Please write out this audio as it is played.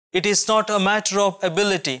It is not a matter of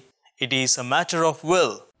ability, it is a matter of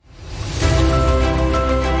will.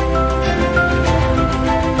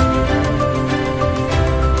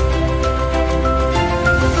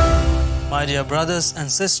 My dear brothers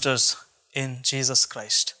and sisters in Jesus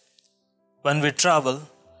Christ, when we travel,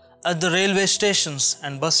 at the railway stations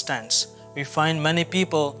and bus stands, we find many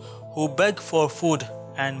people who beg for food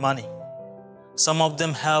and money. Some of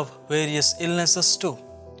them have various illnesses too.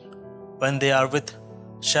 When they are with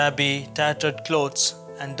shabby, tattered clothes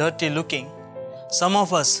and dirty looking, some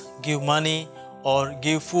of us give money or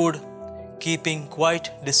give food, keeping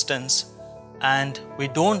quite distance, and we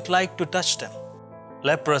don't like to touch them.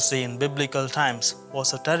 Leprosy in biblical times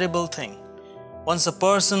was a terrible thing. Once a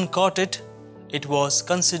person caught it, it was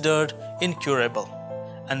considered incurable,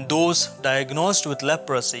 and those diagnosed with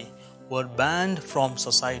leprosy were banned from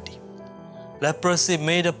society. Leprosy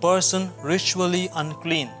made a person ritually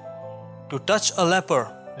unclean. To touch a leper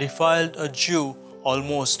defiled a Jew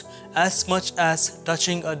almost as much as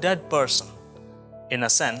touching a dead person. In a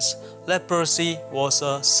sense, leprosy was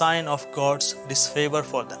a sign of God's disfavor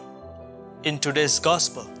for them. In today's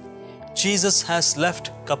Gospel, Jesus has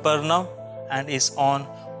left Capernaum and is on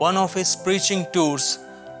one of his preaching tours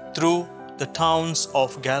through the towns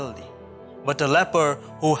of Galilee. But a leper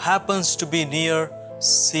who happens to be near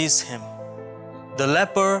sees him. The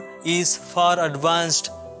leper is far advanced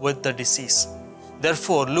with the disease.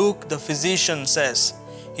 Therefore, Luke the physician says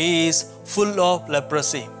he is full of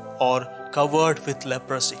leprosy or covered with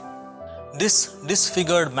leprosy. This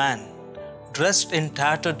disfigured man, dressed in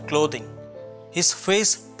tattered clothing, his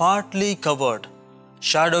face partly covered,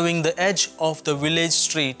 shadowing the edge of the village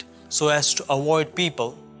street so as to avoid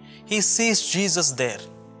people, he sees Jesus there.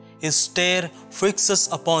 His stare fixes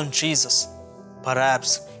upon Jesus.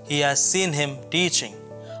 Perhaps he has seen him teaching.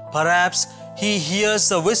 Perhaps he hears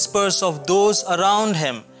the whispers of those around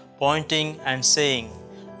him pointing and saying,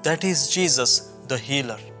 "That is Jesus, the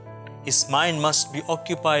healer." His mind must be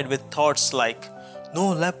occupied with thoughts like, "No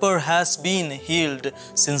leper has been healed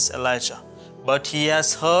since Elijah." But he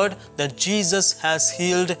has heard that Jesus has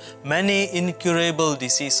healed many incurable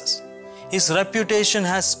diseases. His reputation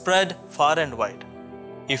has spread far and wide.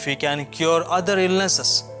 If he can cure other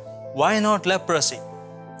illnesses, why not leprosy?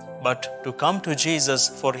 But to come to Jesus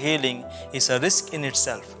for healing is a risk in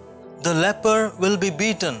itself. The leper will be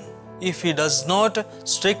beaten if he does not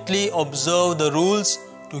strictly observe the rules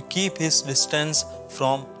to keep his distance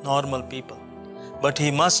from normal people. But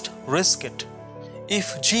he must risk it.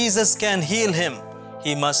 If Jesus can heal him,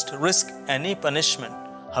 he must risk any punishment,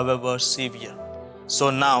 however severe.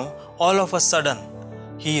 So now, all of a sudden,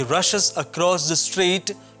 he rushes across the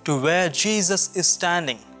street to where Jesus is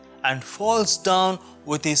standing and falls down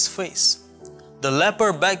with his face. The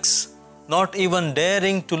leper begs, not even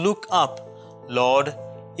daring to look up, "Lord,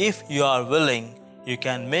 if you are willing, you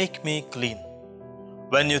can make me clean."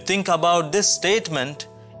 When you think about this statement,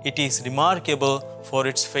 it is remarkable for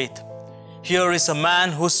its faith. Here is a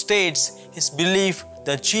man who states his belief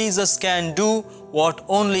that Jesus can do what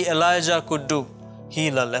only Elijah could do,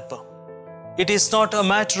 heal a leper. It is not a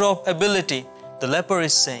matter of ability, the leper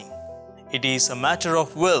is saying. It is a matter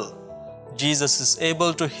of will. Jesus is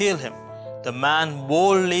able to heal him, the man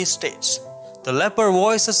boldly states. The leper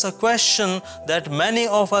voices a question that many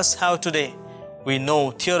of us have today. We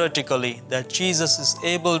know theoretically that Jesus is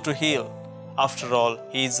able to heal. After all,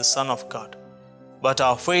 he is the Son of God. But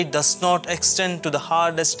our faith does not extend to the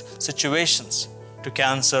hardest situations, to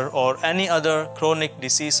cancer or any other chronic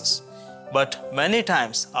diseases. But many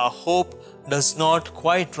times our hope does not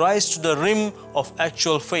quite rise to the rim of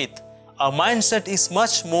actual faith. Our mindset is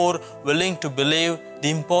much more willing to believe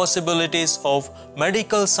the impossibilities of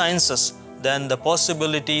medical sciences than the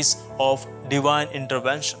possibilities of divine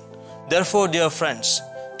intervention. Therefore, dear friends,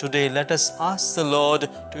 today let us ask the Lord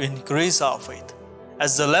to increase our faith.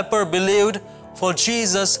 As the leper believed, for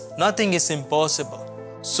Jesus nothing is impossible.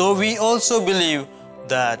 So we also believe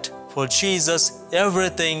that for Jesus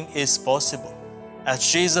everything is possible.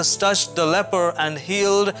 As Jesus touched the leper and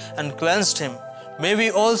healed and cleansed him, may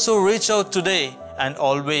we also reach out today and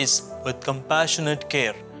always with compassionate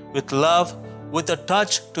care, with love, with a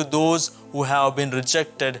touch to those who have been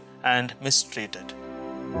rejected and mistreated.